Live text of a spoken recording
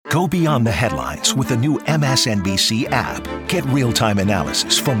Go beyond the headlines with the new MSNBC app. Get real-time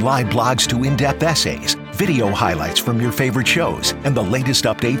analysis from live blogs to in-depth essays, video highlights from your favorite shows, and the latest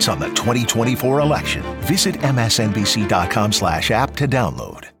updates on the 2024 election. Visit msnbc.com/app to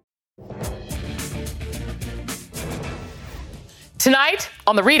download. Tonight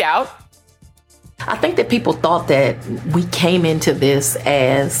on the ReidOut. I think that people thought that we came into this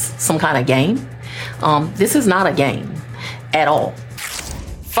as some kind of game. This is not a game at all.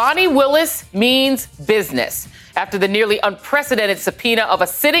 Fani Willis means business. After the nearly unprecedented subpoena of a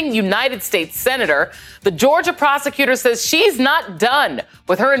sitting United States senator, the Georgia prosecutor says she's not done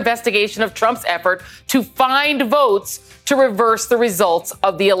with her investigation of Trump's effort to find votes to reverse the results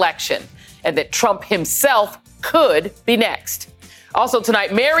of the election, and that Trump himself could be next. Also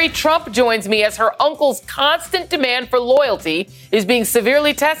tonight, Mary Trump joins me as her uncle's constant demand for loyalty is being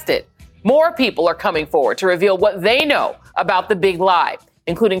severely tested. More people are coming forward to reveal what they know about the big lie,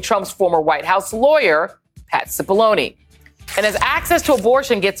 including Trump's former White House lawyer, Pat Cipollone. And as access to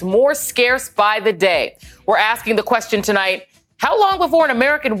abortion gets more scarce by the day, we're asking the question tonight, how long before an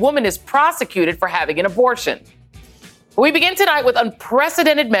American woman is prosecuted for having an abortion? We begin tonight with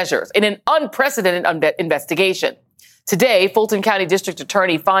unprecedented measures in an unprecedented investigation. Today, Fulton County District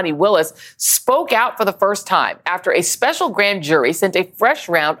Attorney Fani Willis spoke out for the first time after a special grand jury sent a fresh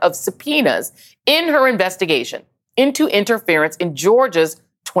round of subpoenas in her investigation into interference in Georgia's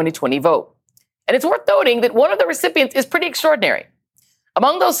 2020 vote. And it's worth noting that one of the recipients is pretty extraordinary.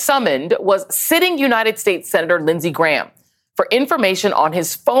 Among those summoned was sitting United States Senator Lindsey Graham for information on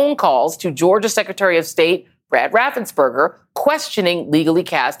his phone calls to Georgia Secretary of State Brad Raffensperger questioning legally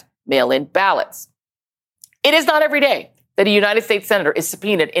cast mail-in ballots. It is not every day that a United States senator is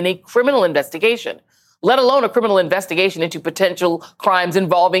subpoenaed in a criminal investigation, let alone a criminal investigation into potential crimes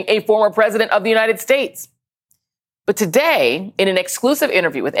involving a former president of the United States. But today, in an exclusive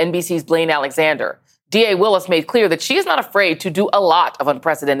interview with NBC's Blaine Alexander, DA Willis made clear that she is not afraid to do a lot of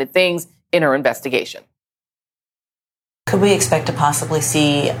unprecedented things in her investigation. Could we expect to possibly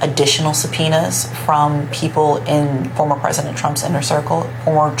see additional subpoenas from people in former President Trump's inner circle,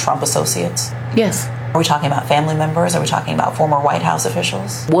 former Trump associates? Yes. Are we talking about family members? Are we talking about former White House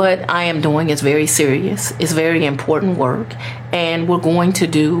officials? What I am doing is very serious. It's very important work. And we're going to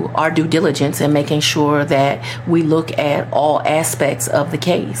do our due diligence in making sure that we look at all aspects of the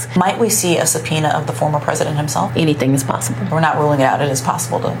case. Might we see a subpoena of the former president himself? Anything is possible. We're not ruling it out. It is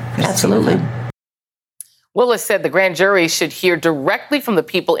possible to. Absolutely. Willis said the grand jury should hear directly from the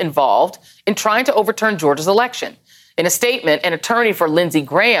people involved in trying to overturn Georgia's election. In a statement, an attorney for Lindsey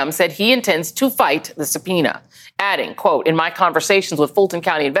Graham said he intends to fight the subpoena, adding, quote, "In my conversations with Fulton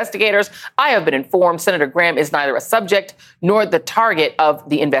County investigators, I have been informed Senator Graham is neither a subject nor the target of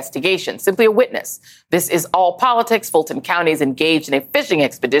the investigation, simply a witness. This is all politics. Fulton County is engaged in a fishing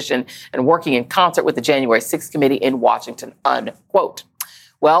expedition and working in concert with the January 6th committee in Washington," unquote.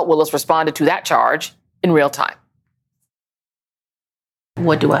 Well, Willis responded to that charge in real time.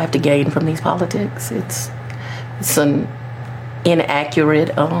 What do I have to gain from these politics? It's an inaccurate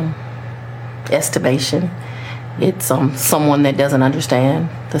estimation. It's someone that doesn't understand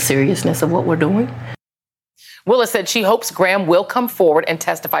the seriousness of what we're doing. Willis said she hopes Graham will come forward and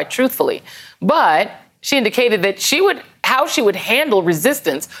testify truthfully, but she indicated that how she would handle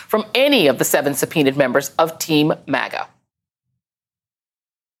resistance from any of the 7 subpoenaed members of Team MAGA.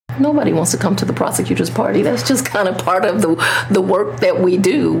 Nobody wants to come to the prosecutor's party. That's just kind of part of the work that we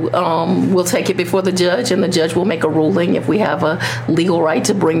do. We'll take it before the judge, and the judge will make a ruling if we have a legal right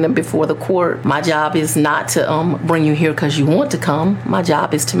to bring them before the court. My job is not to bring you here because you want to come. My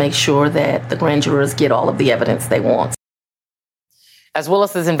job is to make sure that the grand jurors get all of the evidence they want. As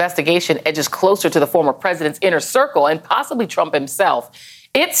Willis's investigation edges closer to the former president's inner circle and possibly Trump himself,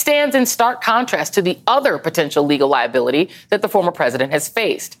 it stands in stark contrast to the other potential legal liability that the former president has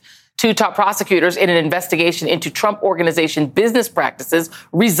faced. 2 top prosecutors in an investigation into Trump Organization business practices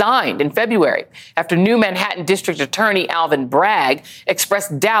resigned in February after New Manhattan District Attorney Alvin Bragg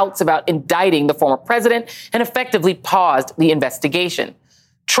expressed doubts about indicting the former president and effectively paused the investigation.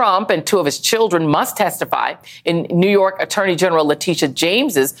 Trump and 2 of his children must testify in New York Attorney General Letitia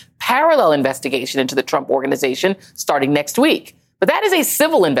James's parallel investigation into the Trump Organization starting next week. But that is a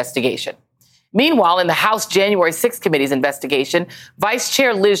civil investigation. Meanwhile, in the House January 6th committee's investigation, Vice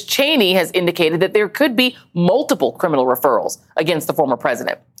Chair Liz Cheney has indicated that there could be multiple criminal referrals against the former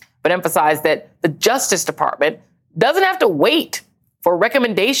president, but emphasized that the Justice Department doesn't have to wait for a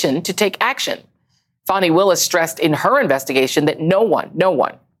recommendation to take action. Fani Willis stressed in her investigation that no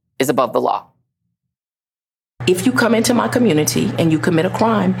one is above the law. If you come into my community and you commit a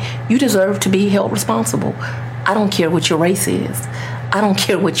crime, you deserve to be held responsible. I don't care what your race is. I don't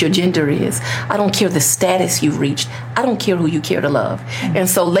care what your gender is. I don't care the status you've reached. I don't care who you care to love. And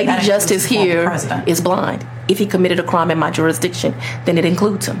so Lady Justice here is blind. If he committed a crime in my jurisdiction, then it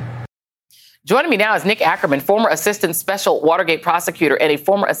includes him. Joining me now is Nick Ackerman, former assistant special Watergate prosecutor and a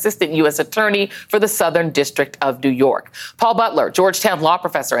former assistant U.S. attorney for the Southern District of New York. Paul Butler, Georgetown law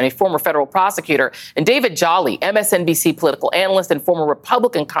professor and a former federal prosecutor. And David Jolly, MSNBC political analyst and former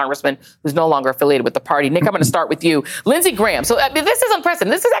Republican congressman who's no longer affiliated with the party. Nick, I'm going to start with you. Lindsey Graham. So this is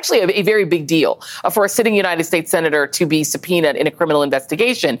unprecedented. This is actually a very big deal for a sitting United States senator to be subpoenaed in a criminal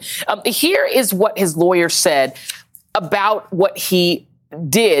investigation. Here is what his lawyer said about what he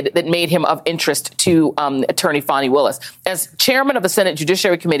did that made him of interest to attorney Fani Willis. As chairman of the Senate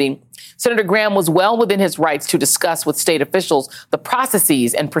Judiciary Committee, Senator Graham was well within his rights to discuss with state officials the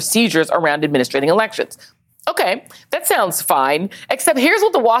processes and procedures around administrating elections. Okay, that sounds fine, except here's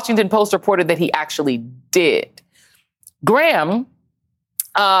what the Washington Post reported that he actually did. Graham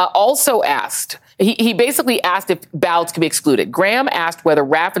also asked, he basically asked if ballots could be excluded. Graham asked whether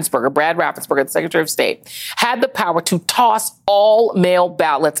Brad Raffensperger, the Secretary of State, had the power to toss all mail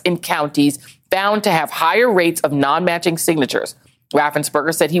ballots in counties found to have higher rates of non-matching signatures.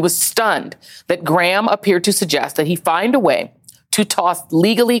 Raffensperger said he was stunned that Graham appeared to suggest that he find a way to toss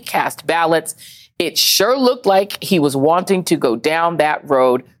legally cast ballots. It sure looked like he was wanting to go down that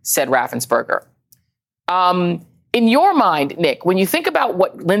road, said Raffensperger. In your mind, Nick, when you think about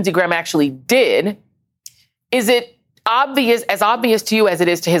what Lindsey Graham actually did, is it as obvious to you as it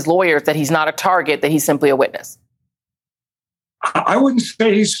is to his lawyers that he's not a target, that he's simply a witness? I wouldn't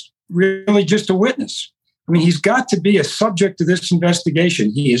say he's really just a witness. I mean, he's got to be a subject of this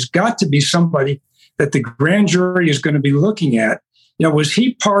investigation. He has got to be somebody that the grand jury is going to be looking at. You know, was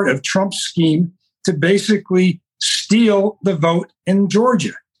he part of Trump's scheme to basically steal the vote in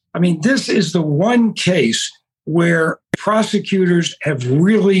Georgia? I mean, this is the one case where prosecutors have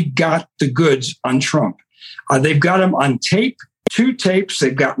really got the goods on Trump. They've got him on tape, 2 tapes.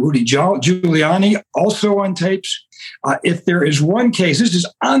 They've got Rudy Giuliani also on tapes. If there is one case, this is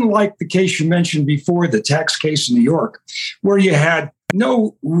unlike the case you mentioned before, the tax case in New York, where you had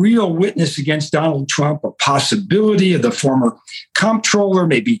no real witness against Donald Trump, a possibility of the former comptroller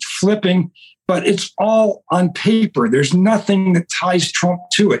maybe flipping, but it's all on paper. There's nothing that ties Trump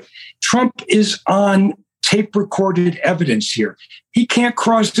to it. Trump is on tape-recorded evidence here. He can't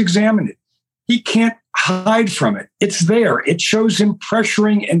cross-examine it. He can't hide from it. It's there. It shows him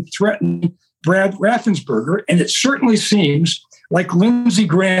pressuring and threatening Brad Raffensperger, and it certainly seems like Lindsey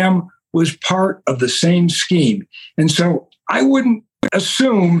Graham was part of the same scheme. And so I wouldn't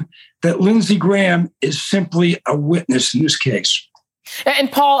assume that Lindsey Graham is simply a witness in this case.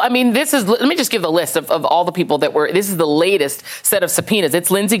 And Paul, I mean, let me just give the list of all the people this is the latest set of subpoenas. It's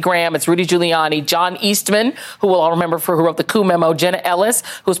Lindsey Graham, it's Rudy Giuliani, John Eastman, who we'll all remember who wrote the coup memo, Jenna Ellis,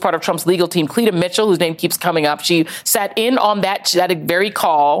 who's part of Trump's legal team, Cleta Mitchell, whose name keeps coming up. She sat in on that very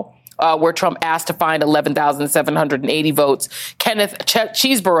call where Trump asked to find 11,780 votes. Kenneth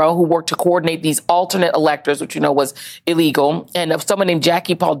Cheeseborough, who worked to coordinate these alternate electors, which was illegal. And someone named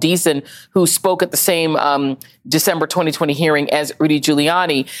Jackie Paul Deason, who spoke at the same December 2020 hearing as Rudy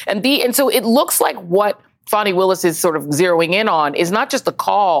Giuliani. And so it looks like what Fani Willis is sort of zeroing in on is not just the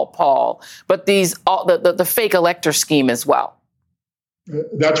call, Paul, but the fake elector scheme as well.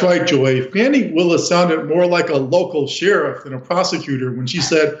 That's right, Joy. Fani Willis sounded more like a local sheriff than a prosecutor when she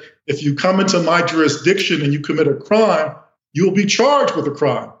said, if you come into my jurisdiction and you commit a crime, you will be charged with a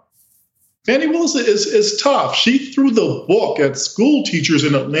crime. Fani Willis is tough. She threw the book at school teachers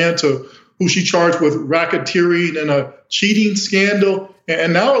in Atlanta who she charged with racketeering and a cheating scandal.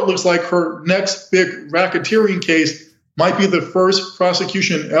 And now it looks like her next big racketeering case might be the first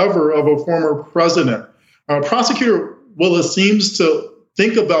prosecution ever of a former president. Prosecutor Willis seems to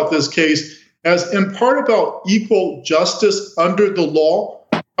think about this case as in part about equal justice under the law.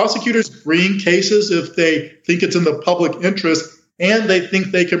 Prosecutors bring cases if they think it's in the public interest and they think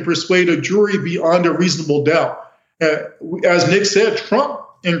they can persuade a jury beyond a reasonable doubt. As Nick said, Trump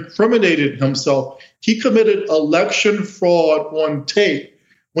incriminated himself. He committed election fraud on tape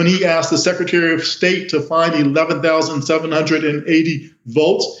when he asked the Secretary of State to find 11,780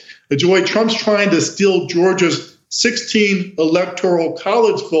 votes. Joy, Trump's trying to steal Georgia's 16 electoral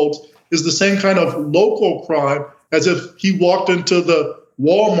college votes is the same kind of local crime as if he walked into the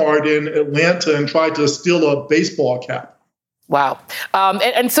Walmart in Atlanta and tried to steal a baseball cap. Wow.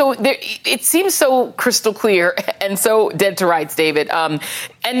 And so it seems so crystal clear and so dead to rights, David. And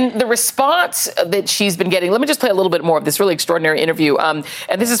the response that she's been getting, let me just play a little bit more of this really extraordinary interview. And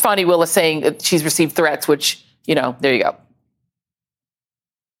this is Fani Willis saying that she's received threats, which, there you go.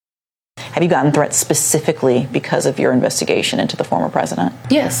 Have you gotten threats specifically because of your investigation into the former president?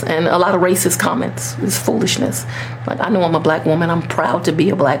 Yes, and a lot of racist comments. It's foolishness. But I know I'm a black woman. I'm proud to be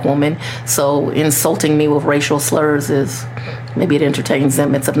a black woman. So insulting me with racial slurs is, maybe it entertains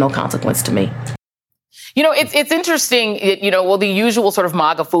them. It's of no consequence to me. You know, it's interesting, the usual sort of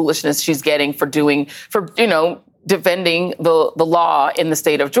MAGA foolishness she's getting for defending the law in the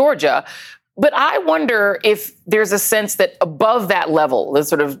state of Georgia. But I wonder if there's a sense that above that level, the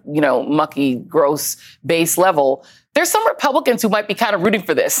sort of, mucky, gross base level, there's some Republicans who might be kind of rooting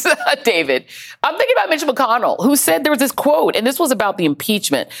for this, David. I'm thinking about Mitch McConnell, who said there was this quote, and this was about the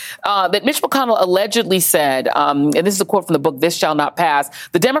impeachment, that Mitch McConnell allegedly said, and this is a quote from the book, This Shall Not Pass,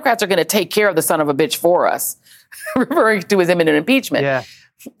 the Democrats are going to take care of the son of a bitch for us, referring to his imminent impeachment. Yeah.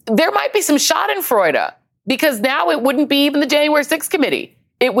 There might be some schadenfreude, because now it wouldn't be even the January 6th committee.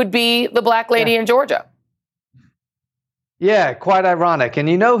 It would be the black lady in Georgia. Yeah, quite ironic. And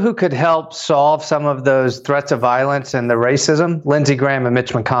you know who could help solve some of those threats of violence and the racism? Lindsey Graham and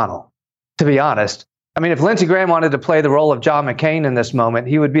Mitch McConnell, to be honest. I mean, if Lindsey Graham wanted to play the role of John McCain in this moment,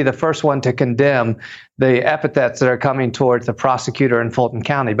 he would be the first one to condemn the epithets that are coming towards the prosecutor in Fulton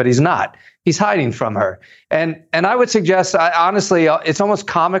County, but he's not. He's hiding from her. And I would suggest, honestly, it's almost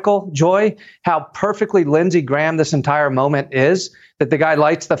comical, Joy, how perfectly Lindsey Graham this entire moment is, that the guy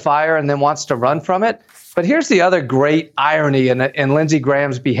lights the fire and then wants to run from it. But here's the other great irony in Lindsey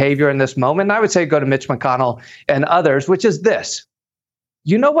Graham's behavior in this moment. And I would say go to Mitch McConnell and others, which is this.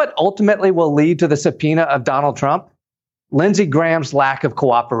 You know what ultimately will lead to the subpoena of Donald Trump? Lindsey Graham's lack of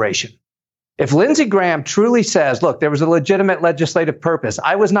cooperation. If Lindsey Graham truly says, look, there was a legitimate legislative purpose.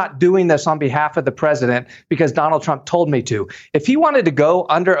 I was not doing this on behalf of the president because Donald Trump told me to. If he wanted to go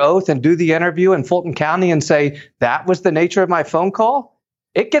under oath and do the interview in Fulton County and say that was the nature of my phone call,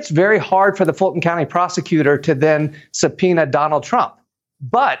 it gets very hard for the Fulton County prosecutor to then subpoena Donald Trump.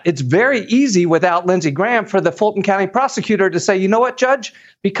 But it's very easy without Lindsey Graham for the Fulton County prosecutor to say, you know what, Judge,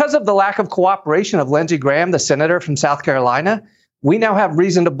 because of the lack of cooperation of Lindsey Graham, the senator from South Carolina, we now have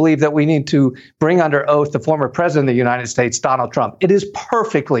reason to believe that we need to bring under oath the former president of the United States, Donald Trump. It is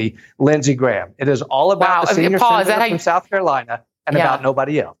perfectly Lindsey Graham. It is all about the senior senator from South Carolina and about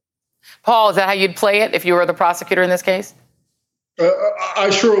nobody else. Paul, is that how you'd play it if you were the prosecutor in this case? I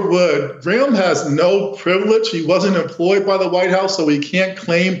sure would. Graham has no privilege. He wasn't employed by the White House, so he can't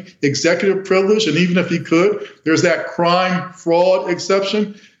claim executive privilege. And even if he could, there's that crime fraud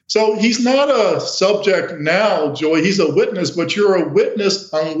exception. So he's not a subject now, Joy. He's a witness, but you're a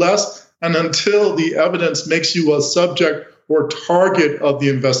witness unless and until the evidence makes you a subject or target of the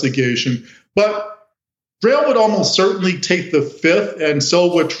investigation. But Graham would almost certainly take the fifth, and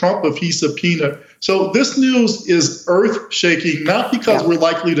so would Trump if he's subpoenaed. So this news is earth-shaking, not because we're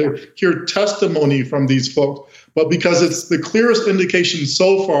likely to hear testimony from these folks, but because it's the clearest indication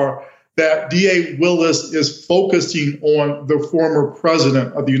so far that DA Willis is focusing on the former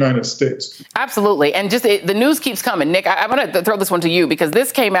president of the United States. Absolutely. And just the news keeps coming. Nick, I'm going to throw this one to you because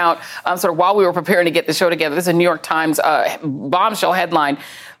this came out sort of while we were preparing to get the show together. This is a New York Times bombshell headline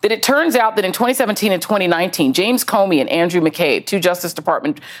that it turns out that in 2017 and 2019, James Comey and Andrew McCabe, two Justice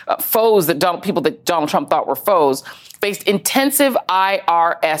Department foes people that Donald Trump thought were foes, faced intensive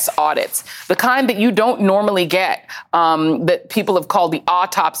IRS audits, the kind that you don't normally get, that people have called the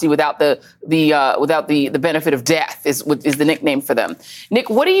autopsy without the benefit of death is the nickname for them. Nick,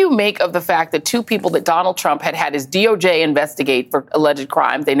 what do you make of the fact that two people that Donald Trump had his DOJ investigate for alleged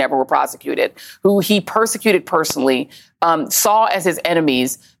crimes, they never were prosecuted, who he persecuted personally, saw as his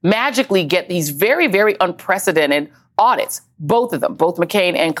enemies, magically get these very, very unprecedented audits, both of them, both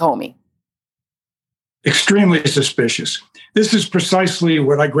McCain and Comey? Extremely suspicious. This is precisely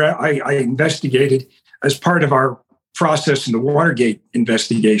what I investigated as part of our process in the Watergate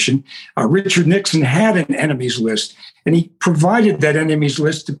investigation. Richard Nixon had an enemies list, and he provided that enemies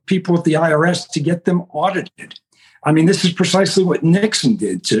list to people at the IRS to get them audited. I mean, this is precisely what Nixon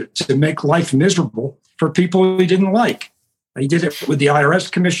did to make life miserable for people he didn't like. He did it with the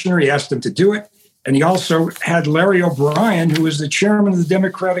IRS commissioner. He asked him to do it. And he also had Larry O'Brien, who was the chairman of the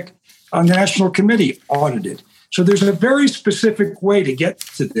Democratic National Committee, audited. So there's a very specific way to get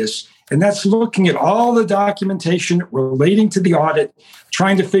to this. And that's looking at all the documentation relating to the audit,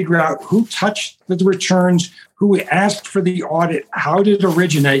 trying to figure out who touched the returns, who asked for the audit, how did it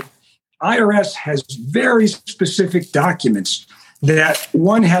originate. IRS has very specific documents that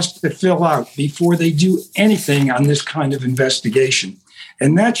one has to fill out before they do anything on this kind of investigation.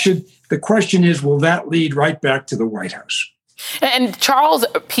 And the question is, will that lead right back to the White House? And Charles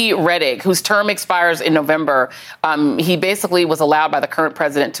P. Rettig, whose term expires in November, he basically was allowed by the current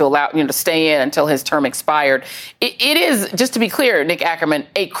president to stay in until his term expired. It is, just to be clear, Nick Ackerman,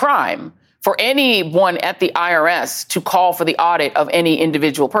 a crime for anyone at the IRS to call for the audit of any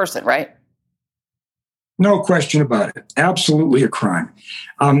individual person, right? No question about it. Absolutely a crime.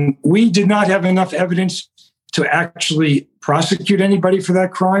 We did not have enough evidence to actually prosecute anybody for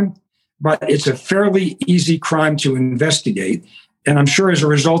that crime, but it's a fairly easy crime to investigate. And I'm sure as a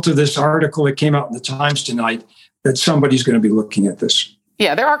result of this article that came out in the Times tonight, that somebody's going to be looking at this.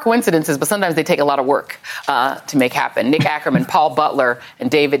 Yeah, there are coincidences, but sometimes they take a lot of work to make happen. Nick Ackerman, Paul Butler,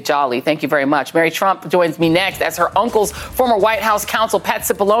 and David Jolly, thank you very much. Mary Trump joins me next as her uncle's former White House counsel, Pat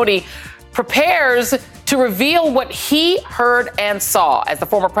Cipollone, prepares to reveal what he heard and saw as the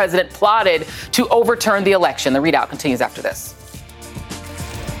former president plotted to overturn the election. The ReidOut continues after this.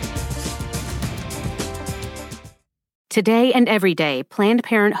 Today and every day, Planned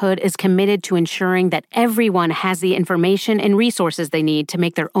Parenthood is committed to ensuring that everyone has the information and resources they need to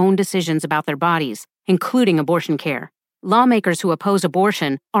make their own decisions about their bodies, including abortion care. Lawmakers who oppose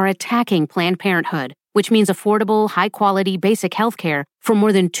abortion are attacking Planned Parenthood, which means affordable, high-quality, basic health care for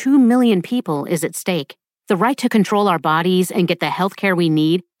more than 2 million people is at stake. The right to control our bodies and get the health care we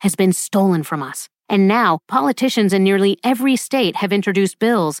need has been stolen from us. And now, politicians in nearly every state have introduced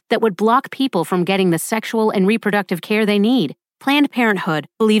bills that would block people from getting the sexual and reproductive care they need. Planned Parenthood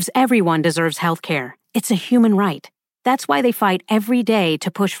believes everyone deserves health care. It's a human right. That's why they fight every day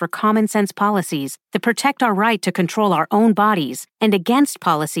to push for common-sense policies that protect our right to control our own bodies and against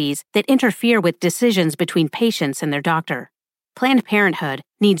policies that interfere with decisions between patients and their doctor. Planned Parenthood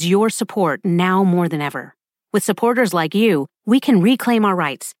needs your support now more than ever. With supporters like you, we can reclaim our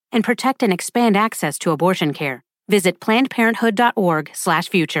rights and protect and expand access to abortion care. Visit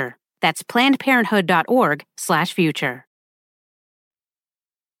PlannedParenthood.org/future. That's PlannedParenthood.org/future.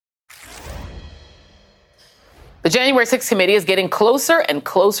 The January 6th committee is getting closer and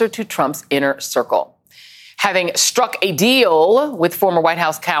closer to Trump's inner circle, having struck a deal with former White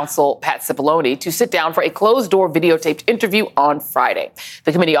House counsel Pat Cipollone to sit down for a closed-door videotaped interview on Friday.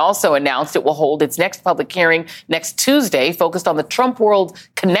 The committee also announced it will hold its next public hearing next Tuesday, focused on the Trump world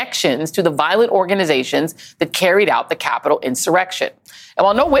connections to the violent organizations that carried out the Capitol insurrection. And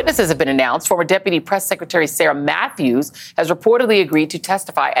while no witnesses have been announced, former Deputy Press Secretary Sarah Matthews has reportedly agreed to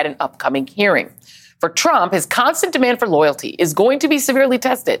testify at an upcoming hearing. For Trump, his constant demand for loyalty is going to be severely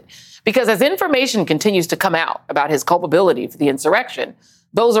tested because as information continues to come out about his culpability for the insurrection,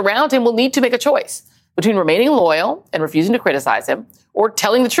 those around him will need to make a choice between remaining loyal and refusing to criticize him or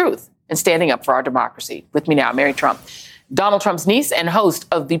telling the truth and standing up for our democracy. With me now, Mary Trump, Donald Trump's niece and host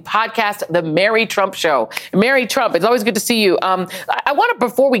of the podcast, The Mary Trump Show. Mary Trump, it's always good to see you. I want to,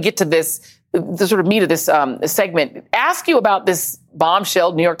 before we get to this, the sort of meat of this segment, ask you about this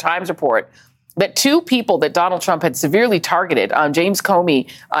bombshell New York Times report that two people that Donald Trump had severely targeted, James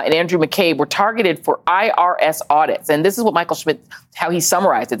Comey and Andrew McCabe, were targeted for IRS audits. And this is what Michael Schmidt, how he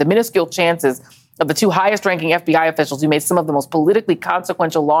summarized it: the minuscule chances of the two highest-ranking FBI officials who made some of the most politically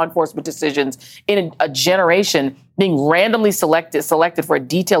consequential law enforcement decisions in a generation being randomly selected for a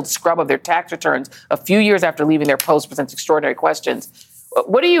detailed scrub of their tax returns a few years after leaving their post presents extraordinary questions.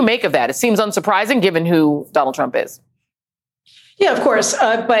 What do you make of that? It seems unsurprising given who Donald Trump is. Yeah, of course.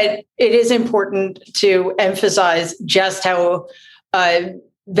 But it is important to emphasize just how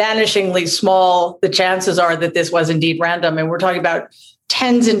vanishingly small the chances are that this was indeed random. And we're talking about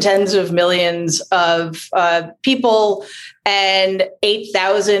tens and tens of millions of people and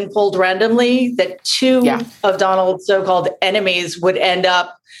 8,000 pulled randomly, that two of Donald's so-called enemies would end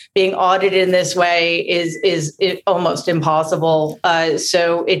up being audited in this way is almost impossible.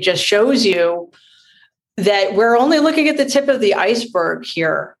 So it just shows you that we're only looking at the tip of the iceberg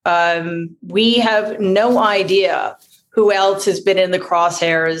here. We have no idea who else has been in the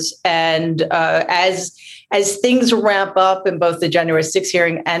crosshairs. And as things ramp up in both the January 6th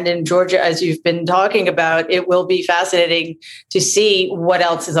hearing and in Georgia, as you've been talking about, it will be fascinating to see what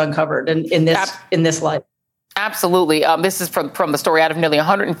else is uncovered in this light. Absolutely. This is from the story out of nearly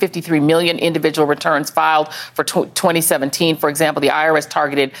 153 million individual returns filed for 2017. For example, the IRS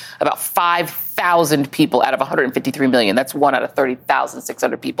targeted about 5,000 people out of 153 million. That's 1 out of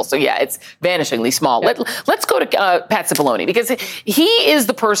 30,600 people. So, yeah, it's vanishingly small. Yeah. Let's go to Pat Cipollone, because he is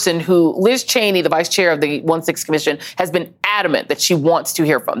the person who Liz Cheney, the vice chair of the 1-6 Commission, has been adamant that she wants to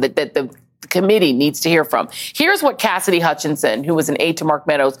hear from, that the committee needs to hear from. Here's what Cassidy Hutchinson, who was an aide to Mark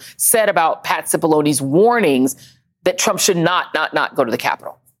Meadows, said about Pat Cipollone's warnings that Trump should not go to the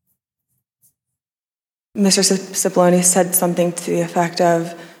Capitol. Mr. Cipollone said something to the effect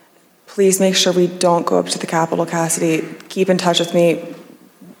of, please make sure we don't go up to the Capitol, Cassidy. Keep in touch with me.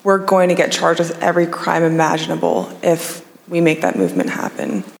 We're going to get charged with every crime imaginable if we make that movement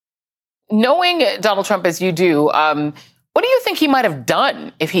happen. Knowing Donald Trump as you do, What do you think he might have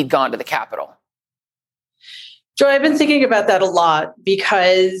done if he'd gone to the Capitol? Joy, I've been thinking about that a lot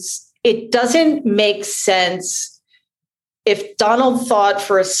because it doesn't make sense if Donald thought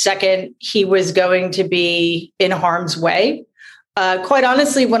for a second he was going to be in harm's way. Quite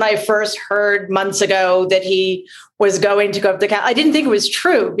honestly, when I first heard months ago that he was going to go up the Capitol, I didn't think it was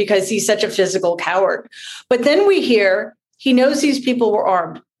true because he's such a physical coward. But then we hear he knows these people were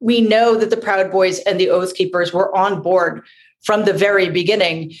armed. We know that the Proud Boys and the Oath Keepers were on board from the very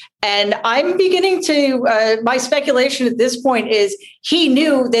beginning. And I'm beginning to, my speculation at this point is he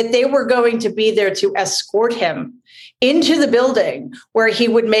knew that they were going to be there to escort him into the building where he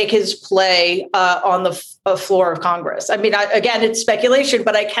would make his play on the floor of Congress. I mean, again, it's speculation,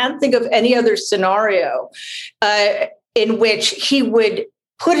 but I can't think of any other scenario in which he would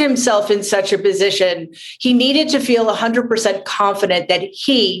put himself in such a position. He needed to feel 100% confident that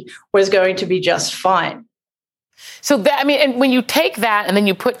he was going to be just fine. So that, I mean, and when you take that and then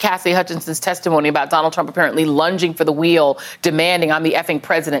you put Cassidy Hutchinson's testimony about Donald Trump apparently lunging for the wheel, demanding, I'm the effing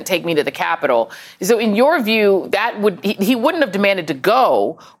president, take me to the Capitol. So in your view, he wouldn't have demanded to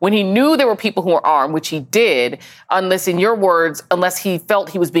go when he knew there were people who were armed, which he did, unless, in your words, unless he felt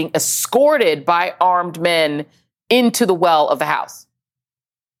he was being escorted by armed men into the well of the House.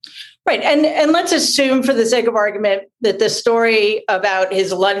 Right. And let's assume for the sake of argument that the story about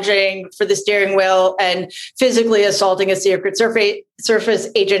his lunging for the steering wheel and physically assaulting a Secret Service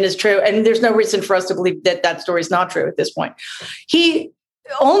agent is true. And there's no reason for us to believe that that story is not true at this point. He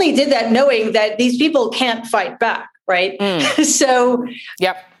only did that knowing that these people can't fight back. Right. So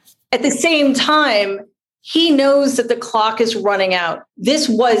at the same time, he knows that the clock is running out. This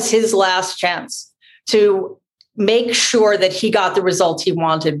was his last chance to make sure that he got the results he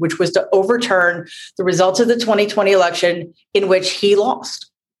wanted, which was to overturn the results of the 2020 election in which he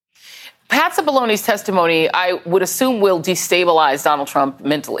lost. Pat Cipollone's testimony, I would assume, will destabilize Donald Trump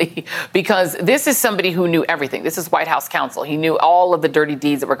mentally, because this is somebody who knew everything. This is White House counsel. He knew all of the dirty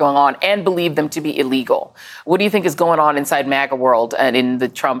deeds that were going on and believed them to be illegal. What do you think is going on inside MAGA world and in the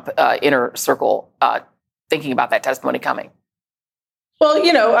Trump inner circle thinking about that testimony coming? Well,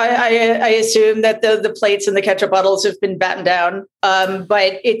 you know, I assume that the plates and the ketchup bottles have been battened down,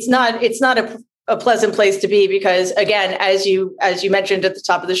 but it's not a pleasant place to be because, again, as you mentioned at the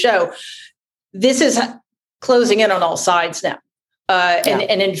top of the show, this is closing in on all sides now.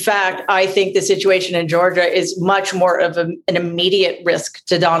 And in fact, I think the situation in Georgia is much more of an immediate risk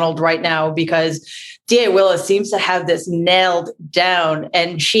to Donald right now because DA Willis seems to have this nailed down,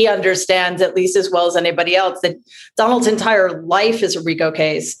 and she understands at least as well as anybody else that Donald's entire life is a RICO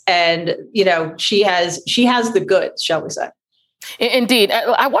case, and you know she has the goods, shall we say? Indeed.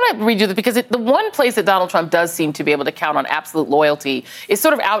 I want to read you this because the one place that Donald Trump does seem to be able to count on absolute loyalty is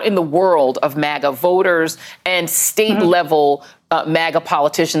sort of out in the world of MAGA voters and state level MAGA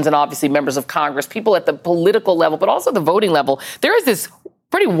politicians and obviously members of Congress, people at the political level, but also the voting level. There is this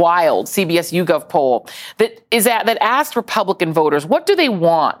pretty wild CBS YouGov poll that asked Republican voters, what do they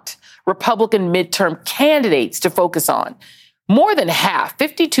want Republican midterm candidates to focus on? More than half,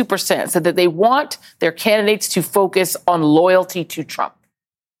 52%, said that they want their candidates to focus on loyalty to Trump.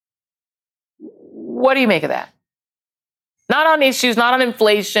 What do you make of that? Not on issues, not on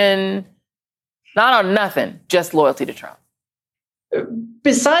inflation, not on nothing, just loyalty to Trump.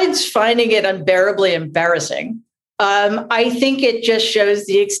 Besides finding it unbearably embarrassing, I think it just shows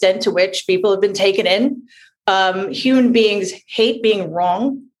the extent to which people have been taken in. Human beings hate being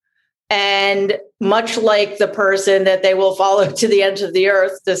wrong. And much like the person that they will follow to the ends of the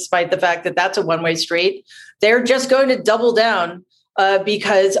earth, despite the fact that that's a one-way street, they're just going to double down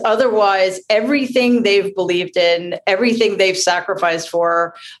because otherwise everything they've believed in, everything they've sacrificed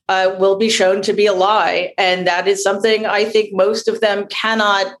for will be shown to be a lie. And that is something I think most of them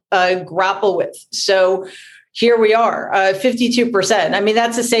cannot grapple with. So here we are, 52%. I mean,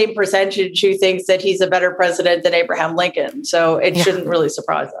 that's the same percentage who thinks that he's a better president than Abraham Lincoln. So it shouldn't really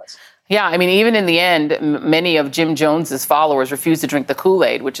surprise us. Yeah, I mean, even in the end, many of Jim Jones's followers refused to drink the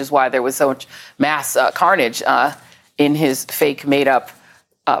Kool-Aid, which is why there was so much mass carnage in his fake made-up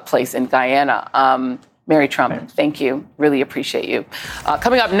place in Guyana. Mary Trump, thank you. Really appreciate you.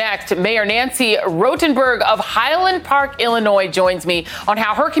 Coming up next, Mayor Nancy Rotering of Highland Park, Illinois, joins me on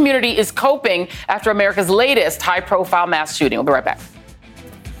how her community is coping after America's latest high-profile mass shooting. We'll be right back.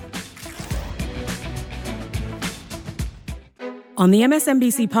 On the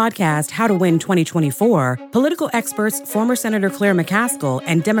MSNBC podcast, How to Win 2024, political experts, former Senator Claire McCaskill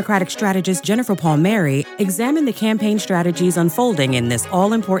and Democratic strategist Jennifer Palmieri examine the campaign strategies unfolding in this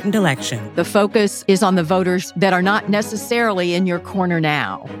all-important election. The focus is on the voters that are not necessarily in your corner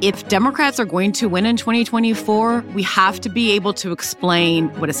now. If Democrats are going to win in 2024, we have to be able to explain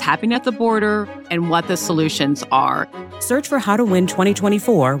what is happening at the border and what the solutions are. Search for How to Win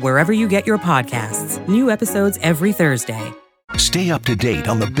 2024 wherever you get your podcasts. New episodes every Thursday. Stay up to date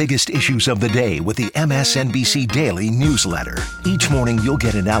on the biggest issues of the day with the MSNBC Daily newsletter. Each morning, you'll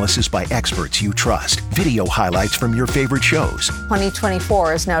get analysis by experts you trust, video highlights from your favorite shows.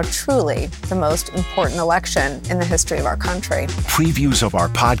 2024 is now truly the most important election in the history of our country. Previews of our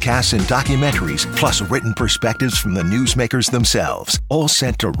podcasts and documentaries, plus written perspectives from the newsmakers themselves, all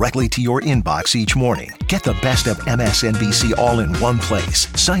sent directly to your inbox each morning. Get the best of MSNBC all in one place.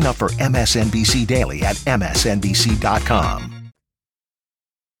 Sign up for MSNBC Daily at msnbc.com.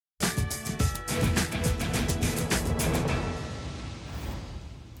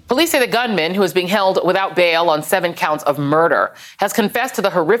 Police say the gunman, who is being held without bail on 7 counts of murder, has confessed to the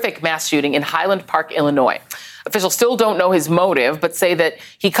horrific mass shooting in Highland Park, Illinois. Officials still don't know his motive, but say that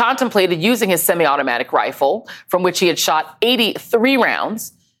he contemplated using his semi-automatic rifle, from which he had shot 83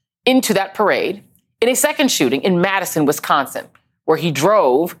 rounds, into that parade in a second shooting in Madison, Wisconsin, where he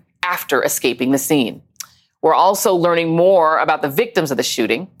drove after escaping the scene. We're also learning more about the victims of the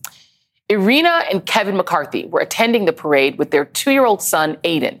shooting. Irina and Kevin McCarthy were attending the parade with their 2-year-old son,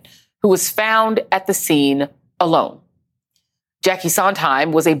 Aiden, who was found at the scene alone. Jackie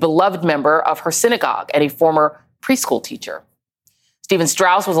Sondheim was a beloved member of her synagogue and a former preschool teacher. Stephen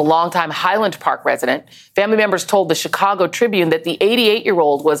Strauss was a longtime Highland Park resident. Family members told the Chicago Tribune that the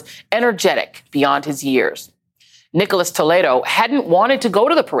 88-year-old was energetic beyond his years. Nicholas Toledo hadn't wanted to go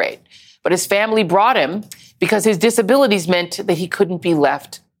to the parade, but his family brought him because his disabilities meant that he couldn't be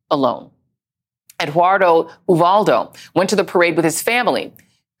left alone. Eduardo Uvaldo went to the parade with his family,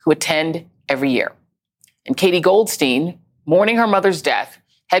 who attend every year. And Katie Goldstein, mourning her mother's death,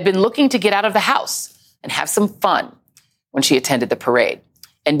 had been looking to get out of the house and have some fun when she attended the parade.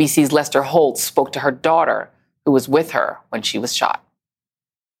 NBC's Lester Holt spoke to her daughter, who was with her when she was shot.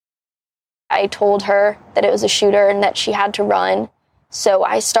 I told her that it was a shooter and that she had to run. So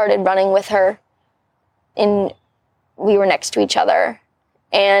I started running with her, and we were next to each other.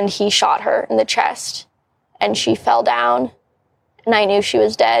 And he shot her in the chest, and she fell down, and I knew she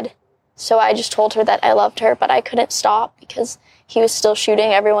was dead. So I just told her that I loved her, but I couldn't stop because he was still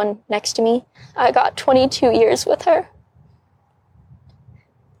shooting everyone next to me. I got 22 years with her,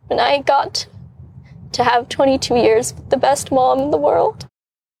 and I got to have 22 years with the best mom in the world.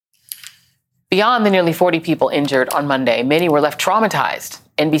 Beyond the nearly 40 people injured on Monday, many were left traumatized.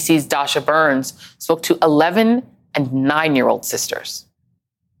 NBC's Dasha Burns spoke to 11 and 9-year-old sisters.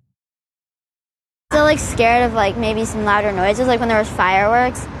 Still scared of maybe some louder noises, when there was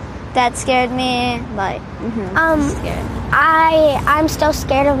fireworks. That scared me, but scared. I'm still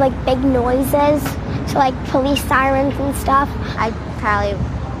scared of big noises, so police sirens and stuff. I'm probably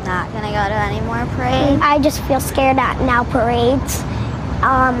not gonna go to any more parades. I just feel scared at now parades,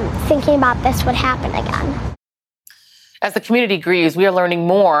 thinking about this would happen again. As the community grieves, we are learning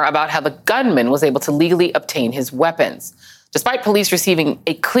more about how the gunman was able to legally obtain his weapons, despite police receiving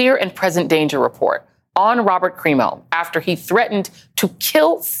a clear and present danger report on Robert Crimo after he threatened to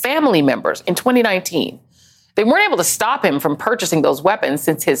kill family members in 2019. They weren't able to stop him from purchasing those weapons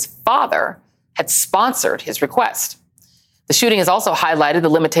since his father had sponsored his request. The shooting has also highlighted the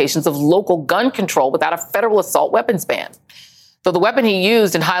limitations of local gun control without a federal assault weapons ban. Though the weapon he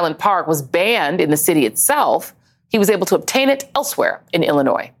used in Highland Park was banned in the city itself, he was able to obtain it elsewhere in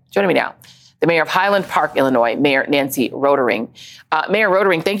Illinois. Joining me now, the mayor of Highland Park, Illinois, Mayor Nancy Rotering. Mayor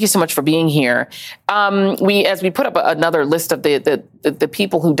Rotering, thank you so much for being here. As we put up another list of the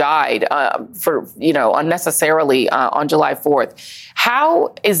people who died unnecessarily on July 4th,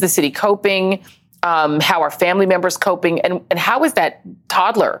 how is the city coping? How are family members coping? And how is that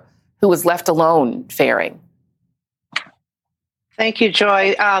toddler who was left alone faring? Thank you,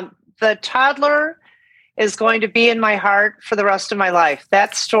 Joy. The toddler is going to be in my heart for the rest of my life.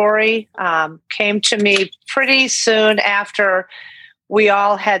 That story came to me pretty soon after we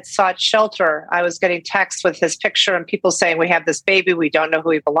all had sought shelter. I was getting texts with his picture and people saying, we have this baby, we don't know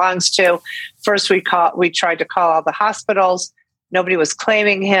who he belongs to. First, we tried to call all the hospitals. Nobody was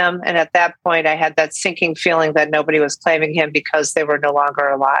claiming him. And at that point, I had that sinking feeling that nobody was claiming him because they were no longer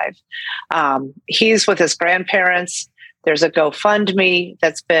alive. He's with his grandparents. There's a GoFundMe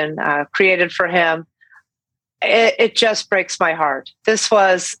that's been created for him. it just breaks my heart. This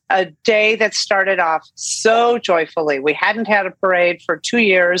was a day that started off so joyfully. We hadn't had a parade for 2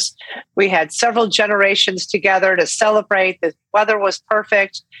 years. We had several generations together to celebrate. The weather was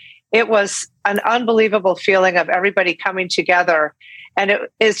perfect. It was an unbelievable feeling of everybody coming together. And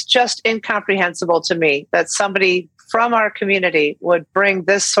it is just incomprehensible to me that somebody from our community would bring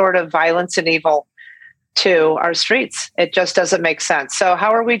this sort of violence and evil to our streets. It just doesn't make sense. So how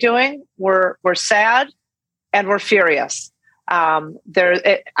are we doing? We're sad. And we're furious.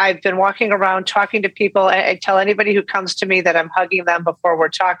 I've been walking around talking to people. I tell anybody who comes to me that I'm hugging them before we're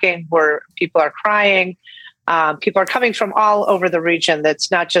talking, where people are crying. People are coming from all over the region.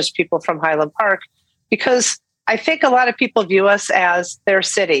 That's not just people from Highland Park, because I think a lot of people view us as their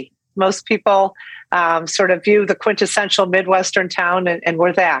city. Most people sort of view the quintessential Midwestern town, and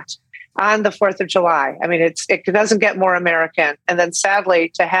we're that on the 4th of July. I mean, it doesn't get more American. And then sadly,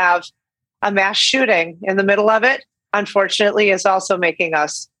 to have a mass shooting in the middle of it, unfortunately, is also making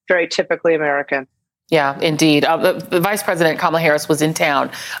us very typically American. Yeah, indeed. The Vice President Kamala Harris was in town,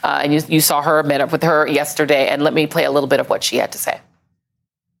 and you saw her, met up with her yesterday. And let me play a little bit of what she had to say.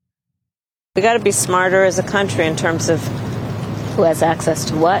 We got to be smarter as a country in terms of who has access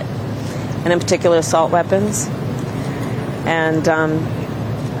to what, and in particular assault weapons. And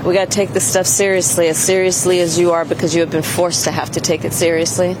we got to take this stuff seriously as you are, because you have been forced to have to take it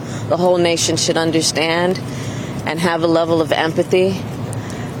seriously. The whole nation should understand and have a level of empathy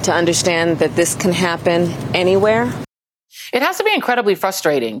to understand that this can happen anywhere. It has to be incredibly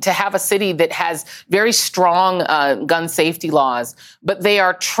frustrating to have a city that has very strong gun safety laws, but they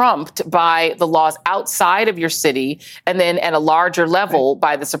are trumped by the laws outside of your city, and then at a larger level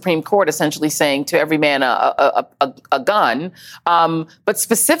by the Supreme Court essentially saying to every man a gun, but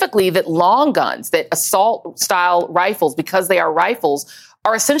specifically that long guns, that assault-style rifles, because they are rifles,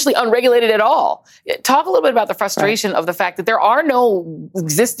 are essentially unregulated at all. Talk a little bit about the frustration of the fact that there are no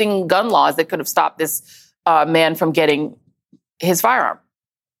existing gun laws that could have stopped this man from getting his firearm.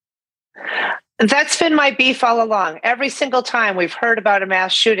 That's been my beef all along. Every single time we've heard about a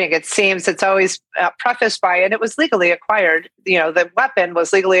mass shooting, it seems it's always prefaced by, and it was legally acquired. You know, the weapon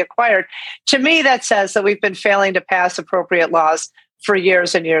was legally acquired. To me, that says that we've been failing to pass appropriate laws for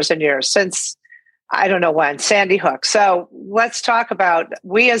years and years and years, since I don't know when, Sandy Hook. So let's talk about,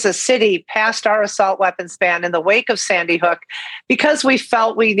 we as a city passed our assault weapons ban in the wake of Sandy Hook because we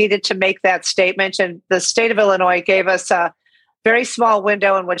felt we needed to make that statement. And the state of Illinois gave us a very small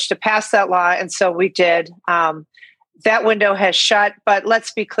window in which to pass that law. And so we did. That window has shut, but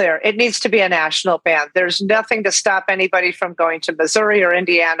let's be clear. It needs to be a national ban. There's nothing to stop anybody from going to Missouri or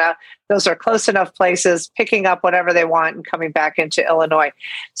Indiana. Those are close enough places, picking up whatever they want and coming back into Illinois.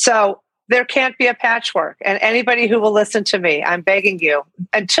 So there can't be a patchwork. And anybody who will listen to me, I'm begging you,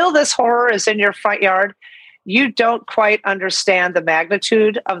 until this horror is in your front yard, you don't quite understand the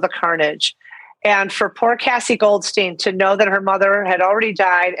magnitude of the carnage. And for poor Cassie Goldstein to know that her mother had already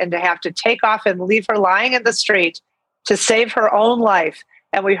died and to have to take off and leave her lying in the street to save her own life.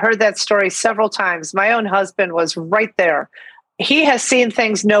 And we heard that story several times. My own husband was right there. He has seen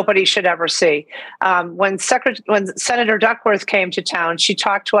things nobody should ever see. When Senator Duckworth came to town, she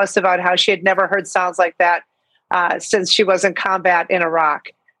talked to us about how she had never heard sounds like that since she was in combat in Iraq.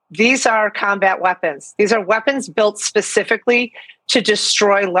 These are combat weapons. These are weapons built specifically to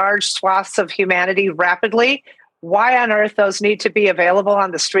destroy large swaths of humanity rapidly. Why on earth those need to be available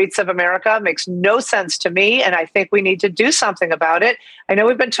on the streets of America makes no sense to me, and I think we need to do something about it. I know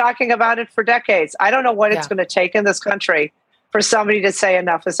we've been talking about it for decades. I don't know what it's going to take in this country for somebody to say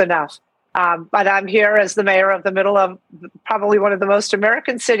enough is enough. But I'm here as the mayor of the middle of probably one of the most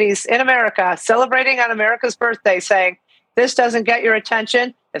American cities in America, celebrating on America's birthday, saying, this doesn't get your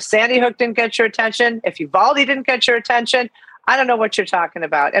attention. If Sandy Hook didn't get your attention, if Uvalde didn't get your attention, I don't know what you're talking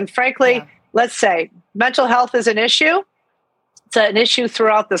about. And frankly, let's say mental health is an issue. It's an issue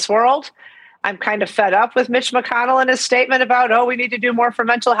throughout this world. I'm kind of fed up with Mitch McConnell and his statement about, we need to do more for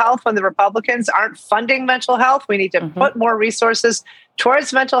mental health when the Republicans aren't funding mental health. We need to put more resources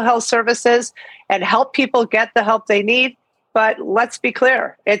towards mental health services and help people get the help they need. But let's be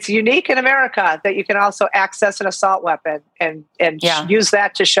clear, it's unique in America that you can also access an assault weapon and use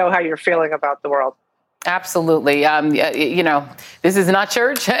that to show how you're feeling about the world. Absolutely. This is not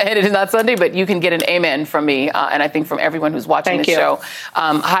church and it is not Sunday, but you can get an amen from me. And I think from everyone who's watching this show.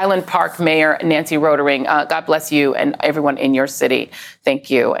 Highland Park Mayor Nancy Rotering, God bless you and everyone in your city. Thank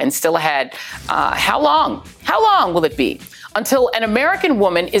you. And still ahead, how long will it be until an American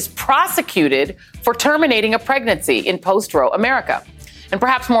woman is prosecuted for terminating a pregnancy in post-Roe America? And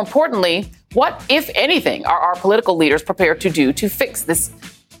perhaps more importantly, what, if anything, are our political leaders prepared to do to fix this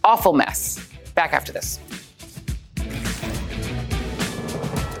awful mess? Back after this.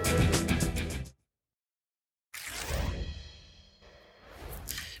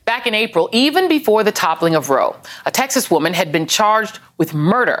 Back in April, even before the toppling of Roe, a Texas woman had been charged with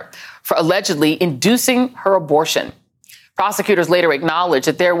murder for allegedly inducing her abortion. Prosecutors later acknowledged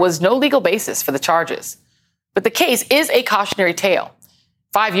that there was no legal basis for the charges. But the case is a cautionary tale.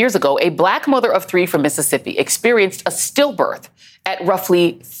 5 years ago, a black mother of 3 from Mississippi experienced a stillbirth at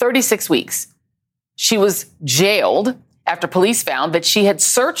roughly 36 weeks. She was jailed after police found that she had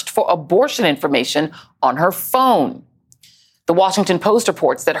searched for abortion information on her phone. The Washington Post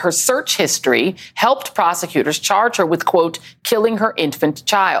reports that her search history helped prosecutors charge her with, quote, killing her infant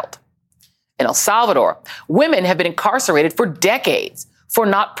child. In El Salvador, women have been incarcerated for decades for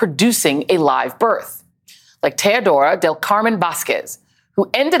not producing a live birth, like Teodora del Carmen Vasquez, who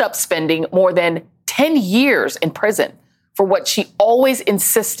ended up spending more than 10 years in prison for what she always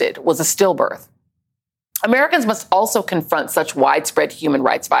insisted was a stillbirth. Americans must also confront such widespread human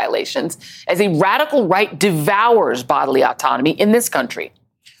rights violations as a radical right devours bodily autonomy in this country,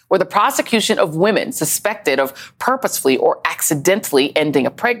 where the prosecution of women suspected of purposefully or accidentally ending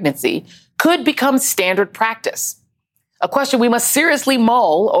a pregnancy could become standard practice. A question we must seriously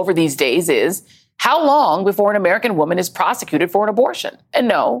mull over these days is, how long before an American woman is prosecuted for an abortion? And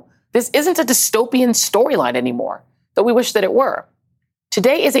no, this isn't a dystopian storyline anymore, though we wish that it were.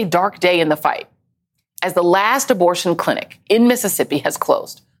 Today is a dark day in the fight, as the last abortion clinic in Mississippi has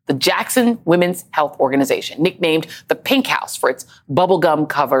closed. The Jackson Women's Health Organization, nicknamed the Pink House for its bubblegum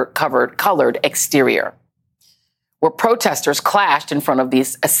colored exterior, where protesters clashed in front of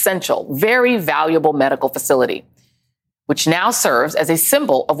this essential, very valuable medical facility, which now serves as a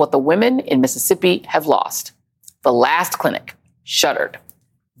symbol of what the women in Mississippi have lost. The last clinic, shuttered,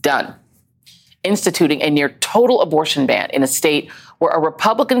 done, instituting a near total abortion ban in a state where a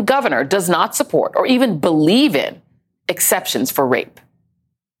Republican governor does not support or even believe in exceptions for rape.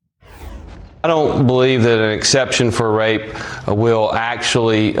 I don't believe that an exception for rape will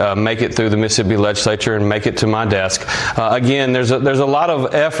actually make it through the Mississippi legislature and make it to my desk. Again, there's a lot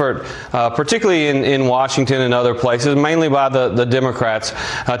of effort, particularly in Washington and other places, mainly by the Democrats,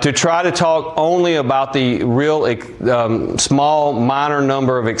 to try to talk only about the real small, minor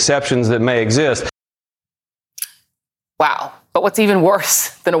number of exceptions that may exist. Wow. But what's even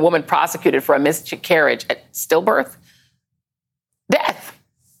worse than a woman prosecuted for a miscarriage at stillbirth? Death.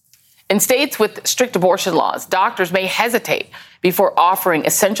 In states with strict abortion laws, doctors may hesitate before offering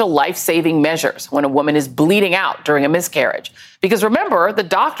essential life-saving measures when a woman is bleeding out during a miscarriage. Because remember, the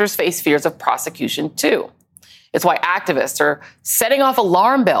doctors face fears of prosecution too. It's why activists are setting off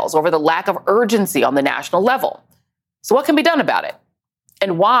alarm bells over the lack of urgency on the national level. So what can be done about it?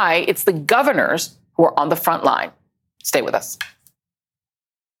 And why it's the governors who are on the front line. Stay with us.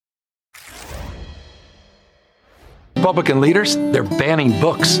 Republican leaders, they're banning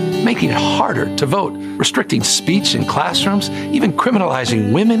books, making it harder to vote, restricting speech in classrooms, even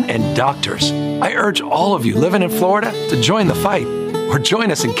criminalizing women and doctors. I urge all of you living in Florida to join the fight, or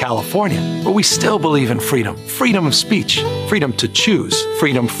join us in California, where we still believe in freedom, freedom of speech, freedom to choose,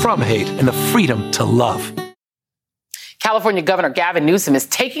 freedom from hate, and the freedom to love. California Governor Gavin Newsom is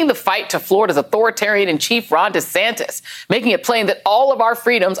taking the fight to Florida's authoritarian-in-chief Ron DeSantis, making it plain that all of our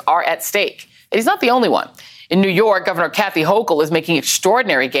freedoms are at stake. And he's not the only one. In New York, Governor Kathy Hochul is making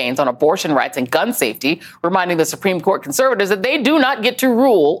extraordinary gains on abortion rights and gun safety, reminding the Supreme Court conservatives that they do not get to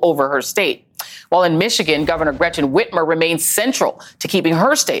rule over her state. While in Michigan, Governor Gretchen Whitmer remains central to keeping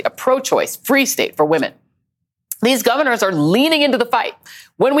her state a pro-choice, free state for women. These governors are leaning into the fight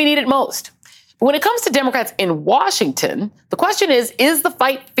when we need it most. But when it comes to Democrats in Washington, the question is the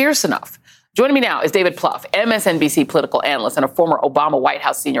fight fierce enough? Joining me now is David Plouffe, MSNBC political analyst and a former Obama White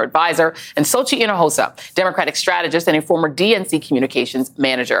House senior advisor, and Xochitl Hinojosa, Democratic strategist and a former DNC communications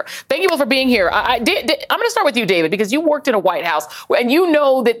manager. Thank you both for being here. I'm going to start with you, David, because you worked in a White House, and you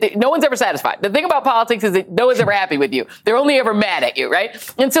know that no one's ever satisfied. The thing about politics is that no one's ever happy with you. They're only ever mad at you,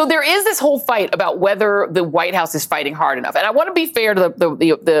 right? And so there is this whole fight about whether the White House is fighting hard enough. And I want to be fair to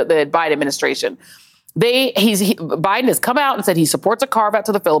the Biden administration. Biden has come out and said he supports a carve out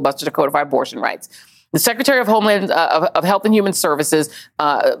to the filibuster to codify abortion rights. The Secretary of Homeland of Health and Human Services,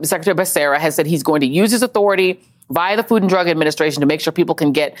 Secretary Becerra, has said he's going to use his authority via the Food and Drug Administration to make sure people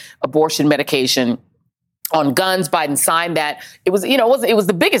can get abortion medication. On guns, Biden signed that. It was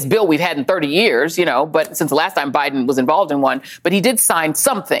the biggest bill we've had in 30 years, but since the last time Biden was involved in one, but he did sign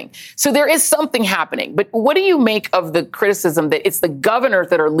something. So there is something happening. But what do you make of the criticism that it's the governors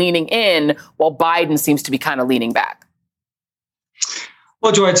that are leaning in while Biden seems to be kind of leaning back?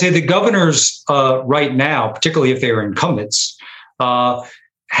 Well, Joy, I'd say the governors right now, particularly if they are incumbents,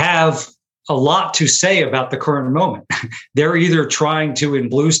 have a lot to say about the current moment. They're either trying to, in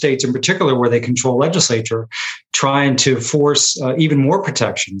blue states in particular, where they control legislature, trying to force even more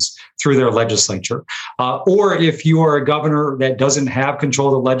protections through their legislature. Or if you are a governor that doesn't have control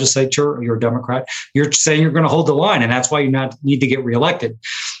of the legislature, or you're a Democrat, you're saying you're going to hold the line, and that's why you need to get reelected.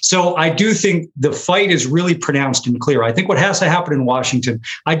 So I do think the fight is really pronounced and clear. I think what has to happen in Washington,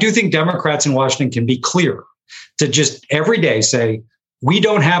 I do think Democrats in Washington can be clear to just every day say, we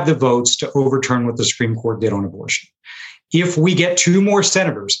don't have the votes to overturn what the Supreme Court did on abortion. If we get 2 more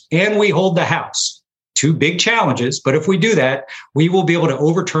senators and we hold the House, 2 big challenges, but if we do that, we will be able to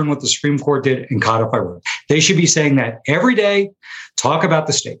overturn what the Supreme Court did and codify Roe. They should be saying that every day, talk about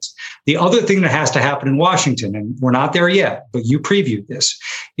the states. The other thing that has to happen in Washington, and we're not there yet, but you previewed this,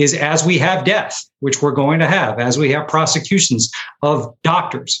 is as we have death, which we're going to have, as we have prosecutions of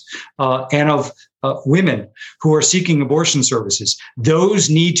doctors and of women who are seeking abortion services, those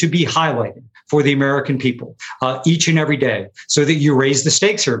need to be highlighted for the American people each and every day so that you raise the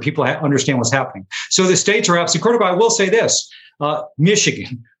stakes here and people understand what's happening. So the states are absolutely critical. I will say this,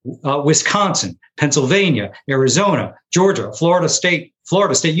 Michigan, Wisconsin, Pennsylvania, Arizona, Georgia, Florida State,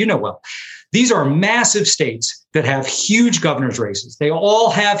 you know well. These are massive states that have huge governor's races. They all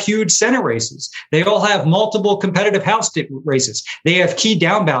have huge Senate races. They all have multiple competitive House races. They have key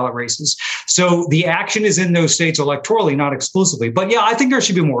down ballot races. So the action is in those states electorally, not exclusively. But yeah, I think there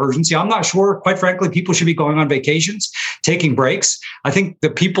should be more urgency. I'm not sure, quite frankly, people should be going on vacations, taking breaks. I think the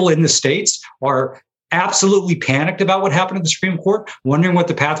people in the states are absolutely panicked about what happened at the Supreme Court, wondering what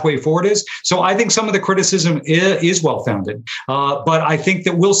the pathway forward is. So I think some of the criticism is well-founded. But I think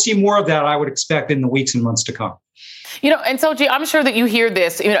that we'll see more of that, I would expect, in the weeks and months to come. And so, G, I'm sure that you hear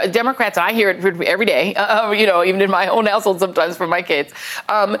this. Democrats, I hear it every day, even in my own household sometimes from my kids,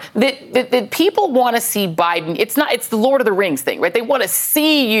 that people want to see Biden. It's the Lord of the Rings thing, right? They want to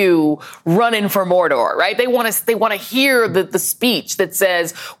see you running for Mordor, right? They want to hear the speech that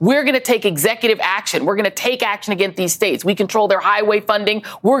says, we're going to take executive action. We're going to take action against these states. We control their highway funding.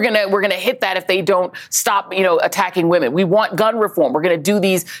 We're going to hit that if they don't stop, attacking women. We want gun reform. We're going to do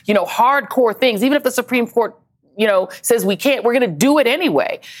these, hardcore things, even if the Supreme Court says we can't, we're going to do it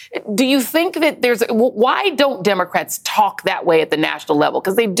anyway. Do you think that why don't Democrats talk that way at the national level?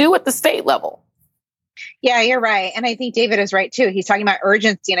 Because they do at the state level. Yeah, you're right. And I think David is right, too. He's talking about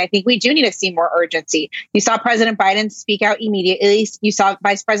urgency. And I think we do need to see more urgency. You saw President Biden speak out immediately. You saw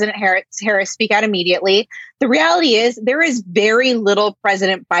Vice President Harris speak out immediately. The reality is there is very little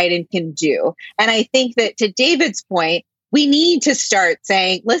President Biden can do. And I think that, to David's point, we need to start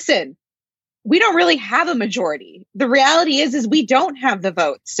saying, listen, we don't really have a majority. The reality is we don't have the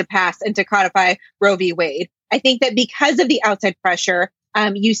votes to pass and to codify Roe v. Wade. I think that because of the outside pressure,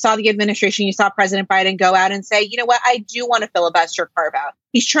 you saw the administration, you saw President Biden go out and say, you know what, I do want to filibuster carve out.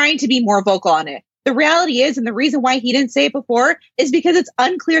 He's trying to be more vocal on it. The reality is, and the reason why he didn't say it before, is because it's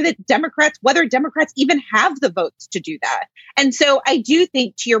unclear that whether Democrats even have the votes to do that. And so I do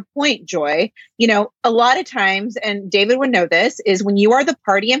think, to your point, Joy, a lot of times, and David would know this, is when you are the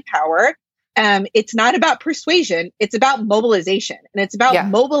party in power, it's not about persuasion. It's about mobilization, and it's about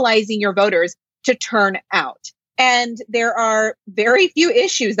mobilizing your voters to turn out. And there are very few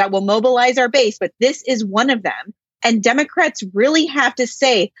issues that will mobilize our base, but this is one of them. And Democrats really have to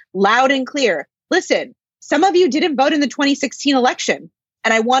say loud and clear, listen, some of you didn't vote in the 2016 election.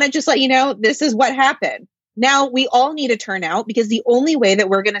 And I want to just let you know, this is what happened. Now we all need to turn out, because the only way that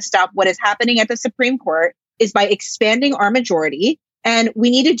we're going to stop what is happening at the Supreme Court is by expanding our majority. And we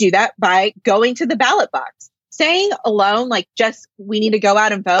need to do that by going to the ballot box. Saying alone, just we need to go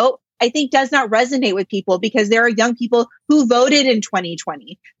out and vote, I think does not resonate with people, because there are young people who voted in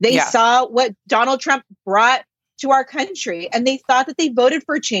 2020. They saw what Donald Trump brought to our country, and they thought that they voted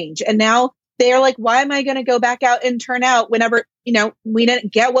for change. And now they're like, why am I going to go back out and turn out whenever, we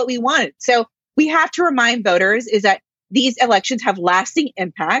didn't get what we wanted? So we have to remind voters is that these elections have lasting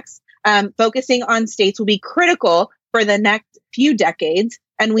impacts. Focusing on states will be critical for the next few decades.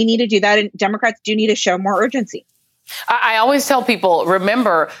 And we need to do that. And Democrats do need to show more urgency. I always tell people,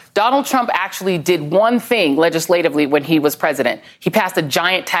 remember, Donald Trump actually did one thing legislatively when he was president. He passed a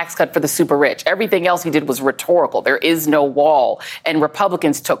giant tax cut for the super rich. Everything else he did was rhetorical. There is no wall. And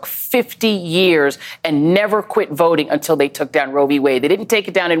Republicans took 50 years and never quit voting until they took down Roe v. Wade. They didn't take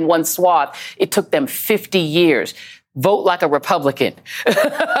it down in one swath. It took them 50 years. vote like a Republican.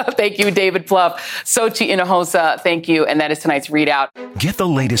 Thank you, David Plouffe. Sochi Inahosa, thank you. And that is tonight's ReidOut. Get the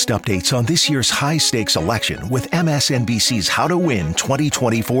latest updates on this year's high-stakes election with MSNBC's How to Win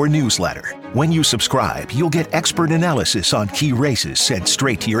 2024 newsletter. When you subscribe, you'll get expert analysis on key races sent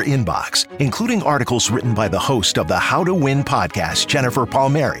straight to your inbox, including articles written by the host of the How to Win podcast, Jennifer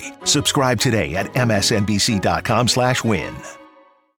Palmieri. Subscribe today at msnbc.com/win.